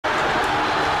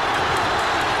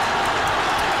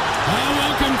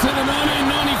to the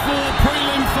 1994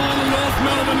 prelim final, North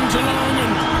Melbourne and Geelong,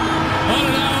 and I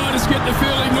don't know, I just get the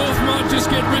feeling North might just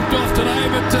get ripped off today,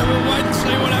 but we'll wait and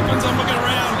see what happens. I'm looking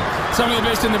around. Some of the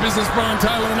best in the business, Brian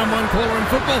Taylor, the number one caller in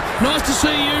football. Nice to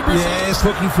see you, Bristol. Yes,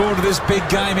 looking forward to this big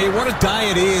game here. What a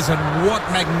day it is, and what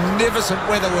magnificent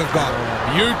weather we've got.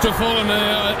 Beautiful, and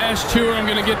Ash Tour I'm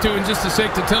going to get to in just a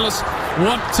sec to tell us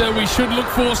what we should look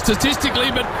for statistically,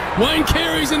 but Wayne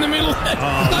Carey's in the middle.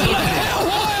 How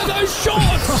high are those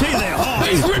shorts? Gee, they're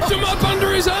high. He's ripped them up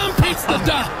under his armpits, the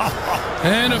duck.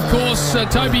 And, of course,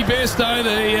 Toby Bairstow,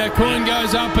 the coin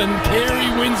goes up, and Carey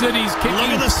wins it. He's kicking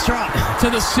Look at the strut. to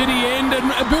the city end,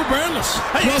 and Bill Brownless.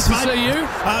 Hey, nice to see you.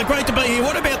 Great to be here.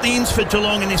 What about the ins for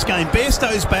Geelong in this game?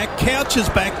 Bairstow's back, Couch is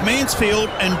back, Mansfield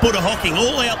and Buddha Hocking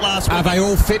all out last week. Are they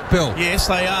all fit, Bill? Yes,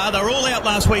 they are. They're all out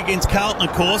last week against Carlton,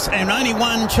 of course, and only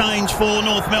one change for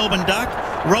North Melbourne Duck.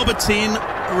 Roberts in,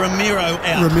 Ramiro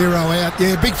out.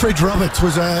 Yeah, Big Fridge Roberts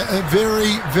was a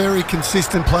very, very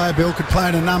consistent player. Bill could play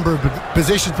in a number of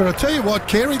positions, but I'll tell you what,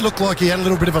 Carey looked like he had a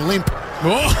little bit of a limp. He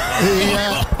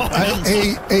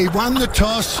won the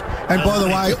toss, and by the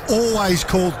way, always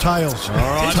called tails.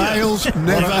 Right. Tails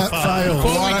never fail.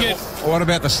 What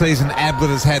about the season Ablett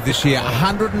has had this year?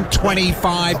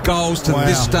 125 goals to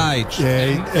this stage.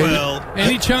 Yeah,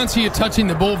 Any chance of you touching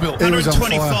the ball, Bill?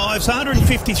 125, so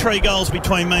 153 goals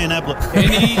between me and Ablett.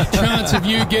 Any chance of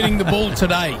you getting the ball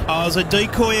today? I was a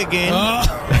decoy again.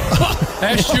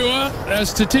 Ash Tour,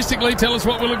 statistically, tell us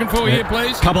what we're looking for here,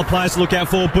 please. Couple of players to look out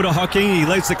for. Buddha Hocking, he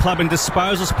leads the club in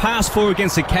disposals. Past 4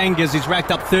 against the Kangas. He's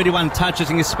racked up 31 touches.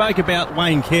 And you spoke about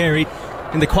Wayne Carey.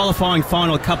 In the qualifying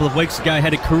final a couple of weeks ago,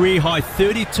 had a career-high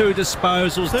 32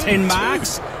 disposals, 10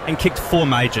 marks, and kicked 4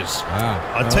 majors.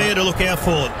 I tell you to look out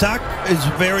for. Duck is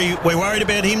we're worried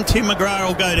about him. Tim McGrath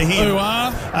will go to him. Who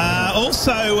are?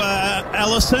 Also,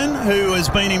 Allison, who has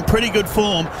been in pretty good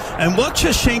form. And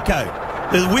Wachashenko.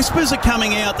 The whispers are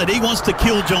coming out that he wants to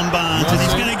kill John Barnes, and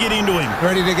he's going to get into him.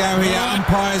 Ready to go here.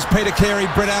 Umpires Peter Carey,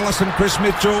 Brett Allison, Chris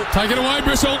Mitchell. Take it away,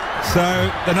 Bristol. So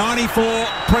the 94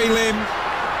 prelim,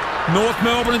 North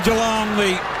Melbourne and Geelong,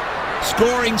 the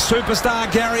scoring superstar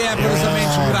Gary Ablett, as I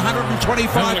mentioned, with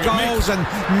 125 goals, and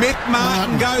Mick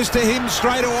Martin goes to him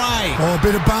straight away. Oh, a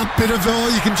bit of bump, you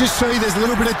can just see there's a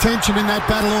little bit of tension in that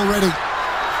battle already.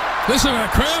 Listen to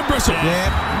that crowd, Bristol. Yeah,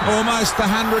 almost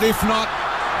 100, if not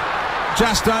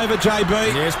just over,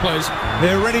 JB. Yes, please.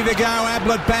 They're ready to go.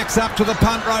 Ablett backs up to the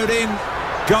punt road end.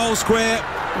 Goal square.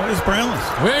 Where's Brownless?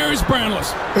 Where is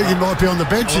Brownless? He might be on the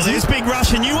bench. Well, there's Big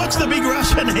Russian. You watch the Big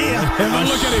Russian here. Have a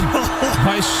look at him.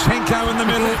 Wyshenko in the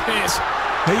middle. Yes.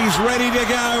 He's ready to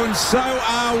go, and so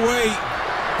are we.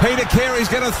 Peter Carey's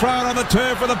going to throw it on the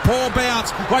turf with a poor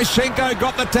bounce. Wyshenko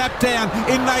got the tap down.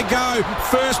 In they go.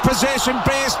 First possession,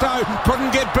 Bairstow couldn't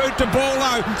get boot to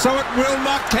Ballo, so it will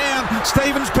not count.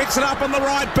 Stevens picks it up on the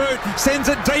right boot, sends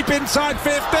it deep inside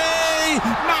 50.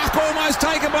 Mark almost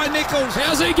taken by Nichols.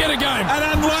 How's he get a game? An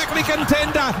unlikely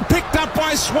contender, picked up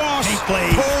by Swass.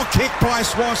 Hinkley. Poor kick by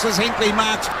Swass as Hinkley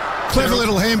marks. Clever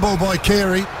little handball by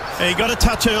Carey. He got a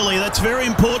touch early. That's very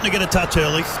important to get a touch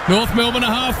early. North Melbourne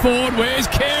a half forward. Where's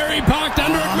Carey? Parked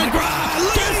under it. McGrath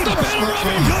gets the better of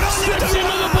him. Slips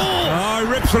into the ball. Oh,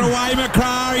 rips it away,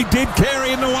 McGrath. He did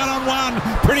Carey in the one-on-one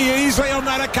pretty easily on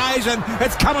that occasion.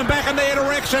 It's coming back in their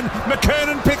direction.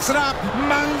 McKernan picks it up.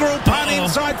 Mongrel punt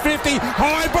inside 50.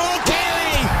 High ball,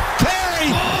 Carey.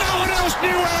 No one else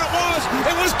knew where it was.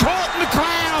 It was caught in the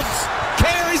clouds.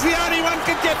 Carey's the only one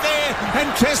could get there, and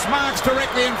chest marks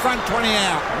directly in front, 20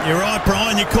 out. You're right,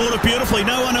 Brian. You called it beautifully.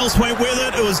 No one else went with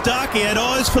it. It was Duck. He had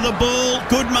eyes for the ball.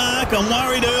 Good mark. I'm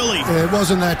worried early. Yeah, it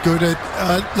wasn't that good.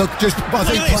 I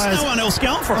think players. No one else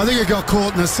going for it. I think it got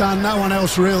caught in the sun. No one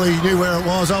else really knew where it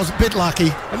was. I was a bit lucky.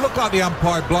 It looked like the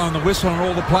umpire blowing the whistle, and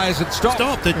all the players had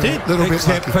stopped. It did. Little bit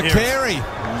Except lucky. for Carey.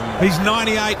 His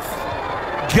 98th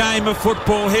game of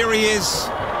football. Here he is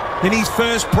in his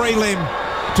first prelim.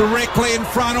 Directly in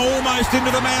front, almost into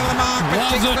the man of the mark, but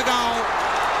kicks the goal.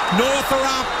 North are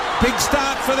up. Big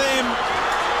start for them.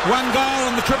 1 goal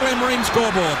on the Triple M Marine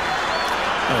scoreboard.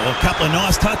 Oh, a couple of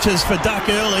nice touches for Duck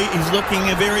early. He's looking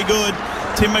very good.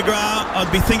 Tim McGrath,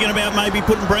 I'd be thinking about maybe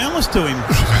putting Brownless to him.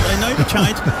 They need to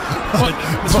change.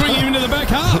 Swing him into the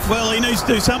back half. Well, he needs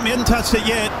to do something. He hasn't touched it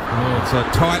yet. Oh, it's a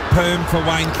tight perm for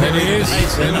Wayne Carey. It is.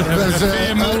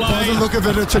 By the look of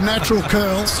it, it's a natural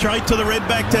curl. Straight to the red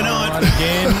back tonight.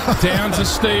 Again, down to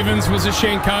Stevens was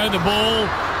Wyshenko. The ball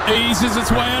eases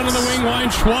its way out of the wing. Wayne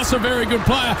Schwass, a very good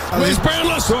player. Where's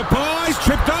Brownless? Boys,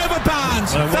 tripped over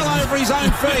Barnes. Fell over his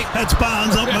own feet. That's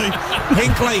Barnes, not me.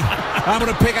 Hinkley able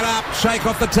to pick it up, shake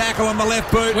off the tackle on the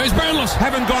left boot. Where's Brownless?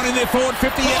 Haven't gone in there forward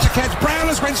 50 yet to catch.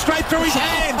 Brownless went straight through his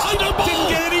hands. Under ball. Didn't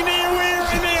get anywhere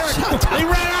in the He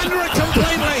ran under it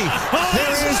completely.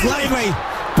 Here is Laidley.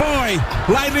 Boy,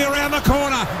 Laidley around the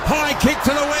corner. High kick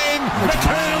to the wing.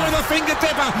 McKernan with a finger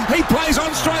dipper. He plays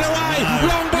on straight away.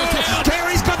 Long ball.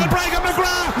 Carey's got the break of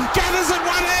McGrath. Gathers at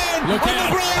one hand. On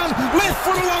the ground. Left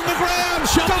foot along the ground.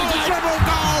 Goal, dribble,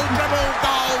 goal, dribble,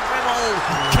 goal, dribble.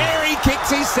 Carey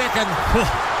kicks his second.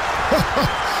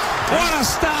 What a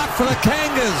start for the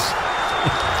Kangas.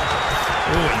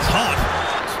 Oh, it's hot.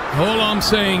 All I'm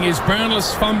seeing is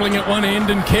Brownless fumbling at one end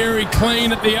and Carey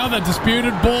clean at the other.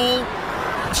 Disputed ball.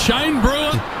 Shane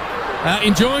Brewer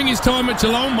enjoying his time at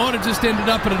Geelong. Might have just ended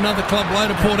up at another club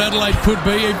later. Port Adelaide could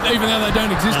be, even though they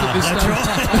don't exist at this That's stage.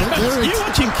 right. You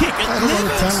watch him kick. It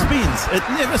never spins. It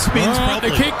never spins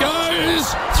properly. The kick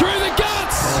goes through the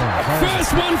guts.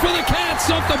 First one for the Cats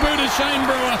off the boot of Shane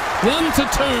Brewer.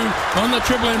 1-2 on the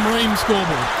Triple M Ream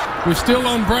scoreboard. We're still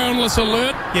on Brownless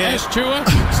alert. Yeah. Ash Chua,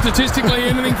 statistically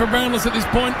anything for Brownless at this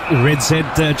point? Red said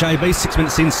JB 6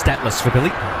 minutes in, statless for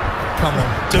Billy. Come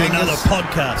on. Do another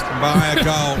podcast. By a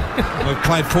goal. We've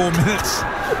played 4 minutes.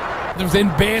 Then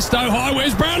Bairstow high.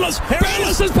 Where's Brownless?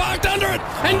 Brownless has parked under it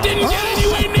and didn't get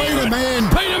anywhere near it.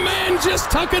 Peter Mann just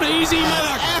tuck it easy,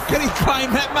 Mark. How can he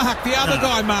claim that mark? The other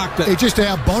guy marked it. He just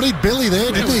outbodied Billy there,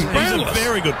 didn't he? He's a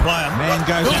very good player. Man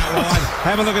goes out wide.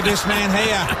 Have a look at this man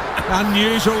here.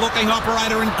 Unusual looking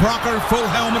operator in Crocker. Full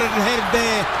helmeted and headed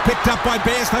there. Picked up by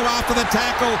Bairstow after the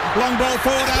tackle. Long ball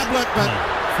forward, Ablett, but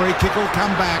free kick will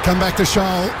come back. Come back to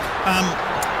Shoal.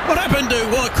 What happened to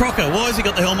Crocker? Why has he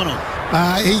got the helmet on?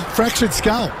 He fractured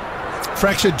skull.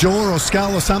 Fractured jaw or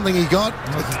skull or something he got.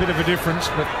 It's a bit of a difference,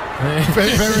 but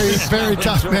Very, very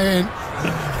tough man.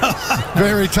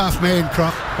 Very tough man,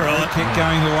 Croc. Right. kick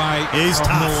going the way. He's of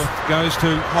tough. North. Goes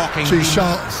to Hocking. Gee,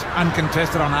 Shoal.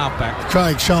 Uncontested on halfback.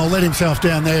 Craig Shoal let himself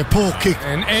down there. Poor kick.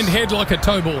 And head like a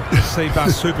toe ball.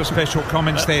 C-Bus super special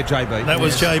comments there, JB. That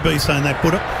was JB saying that,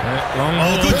 put it. Long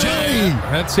Oh, ball. good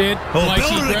job. That's it. Oh, Blakey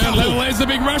building a ground couple. level. There's the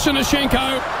big rush on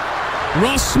Ashenko.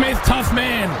 Ross Smith, tough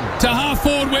man. To half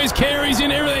forward, where's Carey's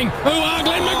in everything.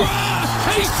 Glenn McGrath.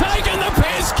 He's taken the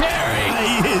piss, Carey.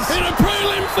 He is. In a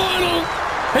prelim final,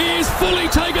 he is fully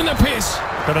taken the piss.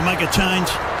 Got to make a change.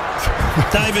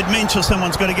 David Minch or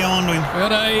someone's got to go on to him.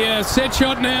 Got a set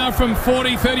shot now from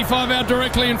 40, 35 out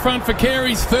directly in front for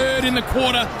Carey's third in the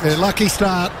quarter. Yeah, lucky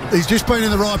start. He's just been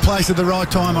in the right place at the right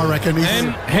time, I reckon.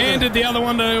 And handed the other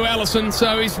one to Allison,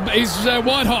 so he's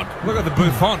white hot. Look at the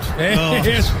bouffant.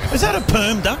 Yes. Is that a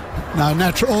perm, Duck? No,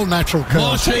 all natural curl.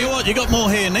 I'll tell you what, you got more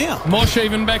hair now. Mosh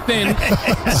even back then.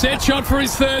 Set shot for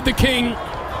his third, the King.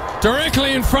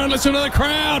 Directly in front, listen to the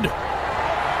crowd.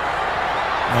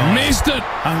 Missed it.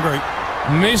 Hungry.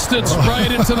 Missed it,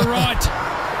 sprayed it to the right.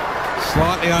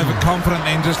 Slightly overconfident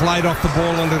then, just laid off the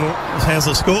ball a little. How's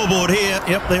the scoreboard here?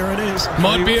 Yep, there it is.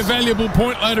 Might be a valuable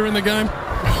point later in the game.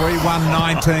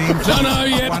 3-1-19. Don't know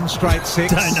yet. One straight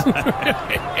six. Don't know.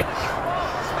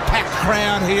 Packed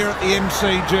crowd here at the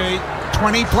MCG.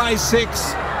 20 plays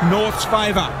 6. North's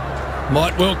favour.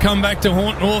 Might well come back to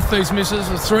haunt North, these misses.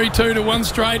 A 3-2 to one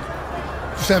straight.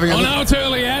 Just having a I look. know it's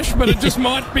early, Ash, but it just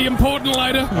might be important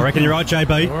later. I reckon you're right,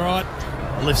 JB. All right.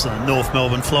 Listen, North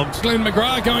Melbourne flogs. Glenn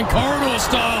McGrath going corridor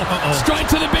style. Straight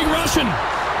to the big Russian.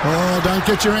 Oh, don't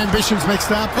get your ambitions mixed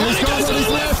up. And he goes to the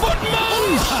left foot,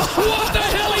 Munn! What the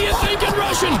hell are you thinking,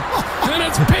 Russian? And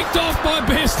it's picked off by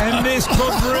Best. And this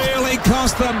could really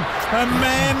cost them. A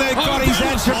man that got his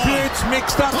attributes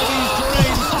mixed up with his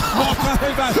dreams. Knock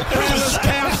over. Brownless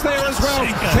counts there as well.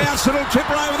 Counts little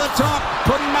chipper over the top.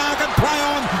 Couldn't mark it. Play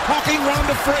on. Hocking run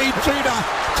to free. Tudor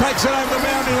takes it over the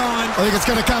boundary line. I think it's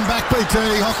going to come back, BT.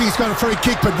 Hockey's got a free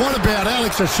kick, but what about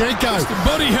Alex Ashenko?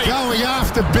 Body heat. Going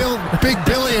after Big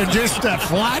Billy and just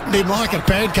flattened him like a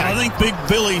pancake. I think Big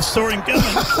Billy saw him coming.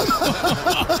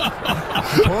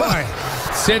 Boy.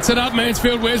 Sets it up,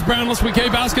 Mansfield. Where's Brownless? We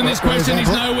keep asking this question. He's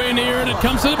nowhere near it. It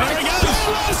comes to the back. There he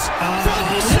goes.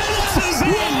 Brownless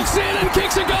walks in and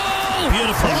kicks a goal.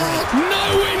 Beautifully read.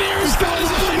 Nowhere near his goals.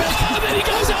 Then he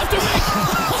goes after me.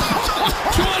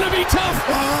 Trying to be tough.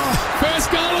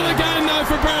 First goal of the game, though,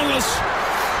 for Brownless.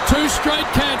 2 straight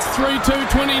Cats,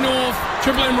 3-2, 20 North.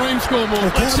 Triple M Ream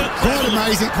scoreboard.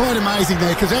 Quite amazing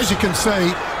there, because as you can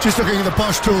see, just looking at the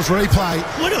Bosch Tools replay,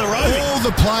 Look at the roving. all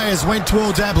the players went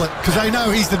towards Ablett because they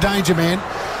know he's the danger man.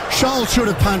 Scholl should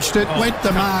have punched it, went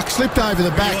the mark, slipped over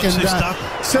the back, and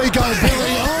Seagull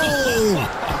Billy,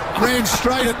 ran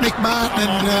straight at Mick Martin,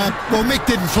 and Mick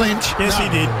didn't flinch. Yes, he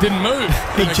did. Didn't move.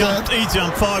 He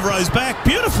jumped 5 rows back.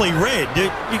 Beautifully read.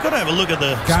 You've got to have a look at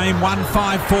the... Game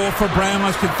 1-5-4 for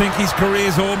Brownless. Could think his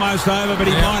career's almost over, but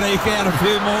he might eke out a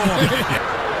few more.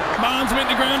 Barnes went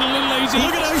the ground a little easy.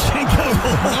 Look at Oshenko.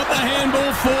 Got the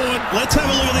handball forward. Let's have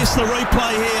a look at this, the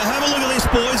replay here. Have a look at this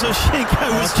boys, or Schenko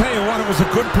I'll was... tell you what, it was a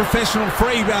good professional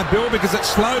free, Bill, because it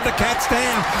slowed the Cats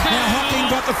down. Now Hocking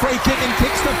got the free kick and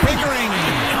kicks to Pickering.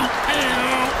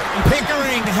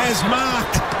 Pickering has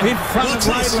marked in front of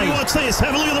Laidley. What's this?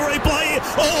 Have a look at the replay.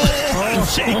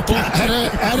 Schenko.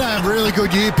 Had a really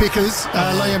good year, Pickers.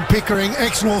 Liam Pickering,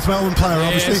 ex-North Melbourne player,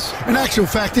 obviously. In actual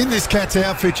fact, in this Cats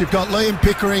outfit, you've got Liam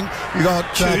Pickering, you've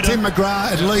got Tim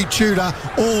McGrath and Lee Tudor,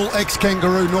 all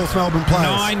ex-Kangaroo North Melbourne players.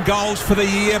 9 goals for the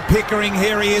year. Pickering,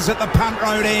 here he is at the punt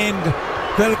road end.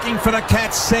 They're looking for the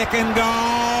Cats' second goal.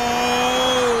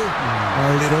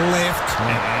 A little left.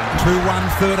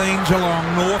 2-1-13 Geelong.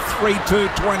 North 3-2-20.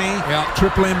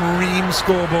 Triple M Ream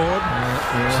scoreboard.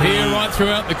 Here right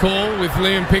throughout the call with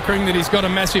Liam Pickering that he's got a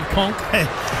massive conk.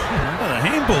 The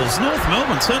handballs. North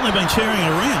Melbourne certainly been sharing it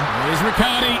around. There's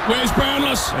Riccardi. Where's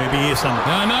Brownless? Maybe here somewhere.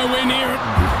 Nowhere near it.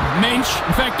 Mensch.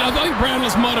 In fact, I think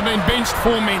Brownless might have been benched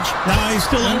for Mensch. No, he's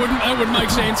still in. That wouldn't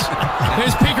make sense.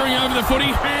 There's Pickering over the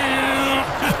footy.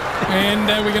 And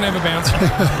we're going to have a bounce.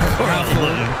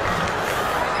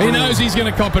 He knows he's going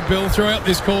to cop it, Bill, throughout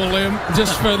this call, Liam,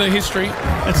 just for the history.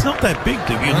 It's not that big,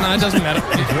 do you? No, it doesn't matter.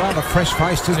 He's rather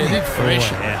fresh-faced, isn't he? Fresh.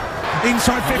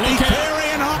 Inside 50, Look out. Carey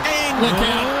and Hocking. Look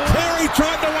out. Carey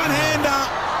tried the one-hander.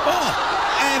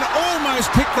 And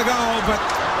almost kicked the goal, but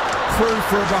through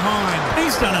for a behind.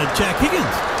 He's done a Jack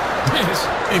Higgins. Yes.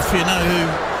 If you know who...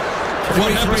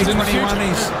 What happens in the 21, future?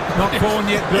 he's not born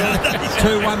yet, Bill.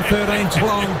 2-1-13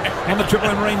 Geelong on the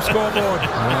Triple M Ream scoreboard.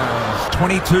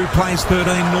 22 plays 13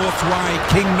 North's way.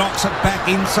 King knocks it back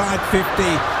inside 50.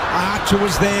 Archer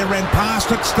was there, ran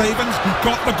past it. Stevens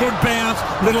got the good bounce.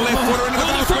 Little left footer into the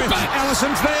goal square.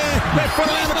 Allison's there. Left foot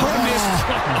around the corner. Missed.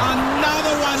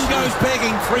 Another one goes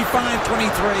begging. 3-5-23.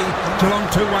 Geelong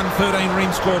 2-1-13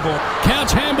 Ream scoreboard.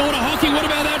 Couch handball to Hocking. What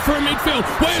about that for a midfield?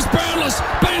 Where's Brownless?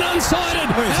 Been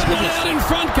unsighted. Had one out in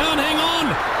front. Can't hang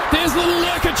on. There's little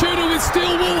Lurkatuda with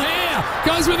steel wool hair.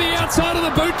 Goes with the outside of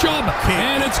the boot job.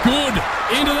 And it's good.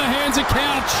 Into the hands of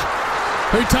Couch,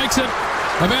 who takes it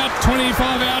about 25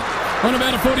 out on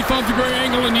about a 45-degree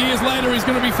angle, and years later he's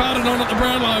going to be farted on at the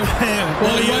Brownlow.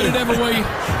 Well, he waited ever wee.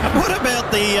 What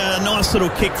about the nice little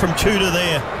kick from Tudor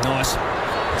there? Nice.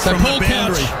 So From Paul the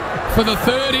Couch boundary. for the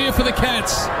third here for the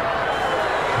Cats.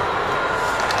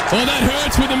 Well, that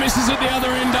hurts with the misses at the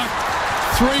other end.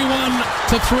 3-1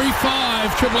 to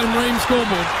 3-5 Triple M Ream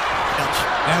scoreboard.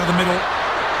 Out of the middle.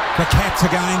 The Cats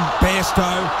again,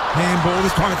 Bairstow, handball.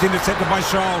 This time it's intercepted by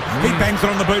Scholl. He bangs it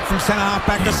on the boot from centre half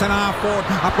back to centre half forward.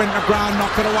 Up went McGrath,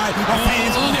 knocked it away. Off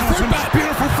hands.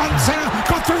 Beautiful front centre.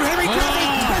 Got through heavy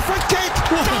traffic. Left foot kick.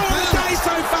 Goal of the day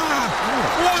so far.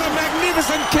 What a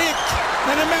magnificent kick.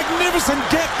 And a magnificent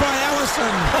get by Allison.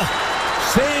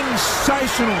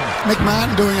 Sensational. Mick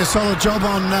Martin doing a solid job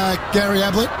on Gary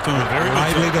Ablett. Doing a very good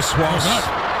Lately job. the Swass.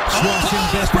 Swass in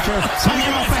desperate.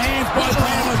 Coming off the hands by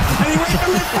Brownless. And he went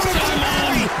the left foot of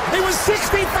Murray. He was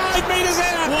 65 metres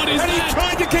out. What is and that? he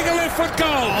tried to kick a left foot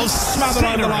goal. Smothered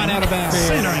on the line out of bounds.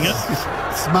 Centering it.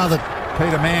 Smothered.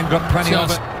 Peter Mann got plenty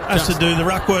of it. Has to do the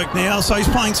ruck work now, so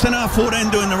he's playing centre half forward and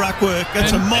doing the ruck work.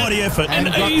 It's a mighty effort. And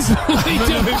easily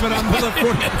done. Movement under the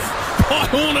foot. By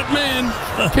Hornet Man.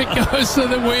 Kick goes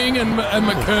to the wing and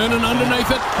McKernan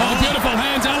underneath it. Oh, beautiful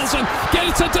hands. Allison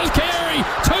gets it to Carey.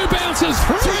 2 bounces,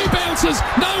 3 bounces.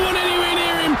 No one anywhere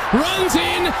near him. Runs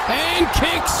in and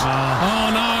kicks.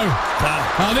 Oh no.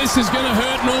 Oh, this is going to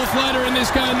hurt North later in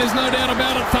this game. There's no doubt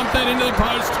about it. Thump that into the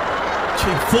post.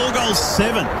 4 goals,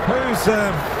 7. Who's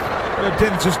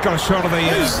Dennis just got a shot of the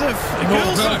girls?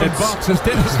 North boxes.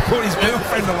 Dennis brought his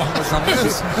girlfriend along or something.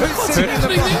 Who's sitting in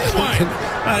the box?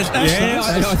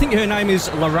 I think her name is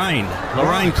Lorraine.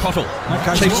 Lorraine Cottle.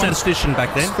 Okay, Chief so statistician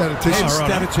back then. Statistician.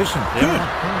 Statistician. Good.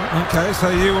 Okay, so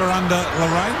you were under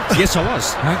Lorraine? Yes, I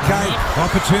was. Okay,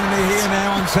 opportunity here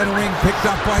now on centre ring, picked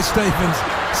up by Stevens.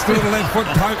 Still the left foot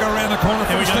poker around the corner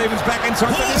from Stevens, back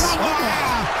inside.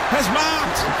 Has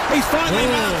marked. He's finally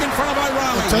marked in front of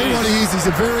O'Reilly. I'll tell you what he is.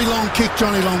 He's a very long kick,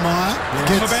 Johnny Longmire.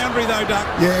 On the boundary though, Duck.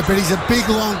 Yeah, but he's a big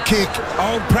long kick.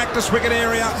 Old practice wicket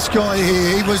area. This guy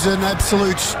here, he was an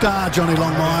absolute star, Johnny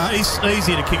Longmire. It's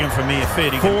easy to kick him from here, fair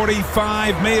to get.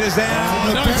 45 metres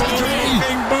out. the boundary.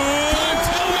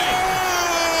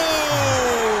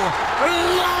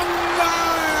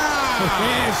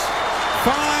 Yes.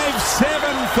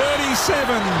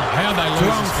 5-7-37. How they lose.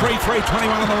 Geelong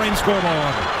 3-3-21 on the Ream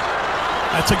scoreboard.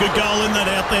 That's a good goal in that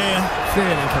out there.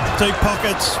 Deep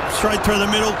pockets, straight through the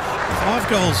middle. 5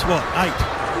 goals, what? 8.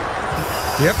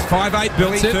 Yep, 5-8,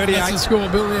 Billy, That's it. 38. That's the score,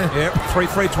 Bill, yeah. Yep,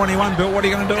 3-3-21, Bill. What are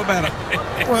you going to do about it?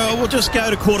 Well, we'll just go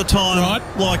to quarter time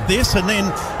like this, and then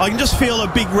I can just feel a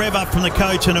big rev up from the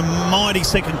coach and a mighty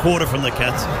second quarter from the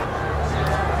Cats.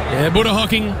 Yeah, Buddha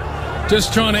Hocking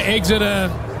just trying to exit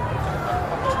a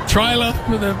trailer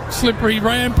with a slippery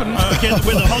ramp and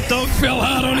with a hot dog. Fell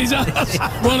hard on his ass.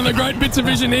 One of the great bits of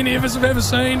vision any of us have ever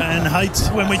seen. And hates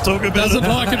when we talk about Doesn't it.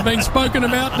 like it being spoken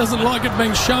about. Doesn't like it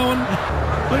being shown.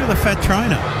 Look at the fat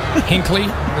trainer. Hinkley.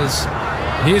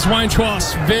 Here's Wayne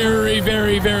Twice. Very,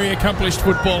 very, very accomplished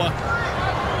footballer.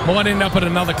 Might end up at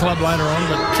another club later on,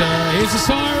 but here's the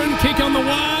siren. Kick on the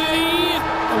way.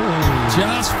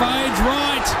 Just fades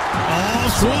right.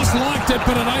 Twice liked it,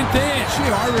 but it ain't there. Gee,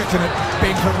 I reckon it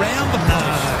bent around the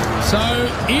post. So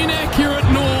inaccurate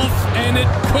North, and it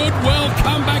could well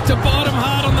come back to bite them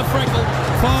hard on the freckle.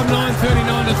 5-9,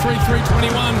 39 to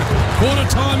 3-3-21. Quarter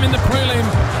time in the prelim.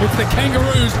 It's the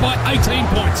Kangaroos by 18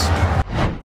 points.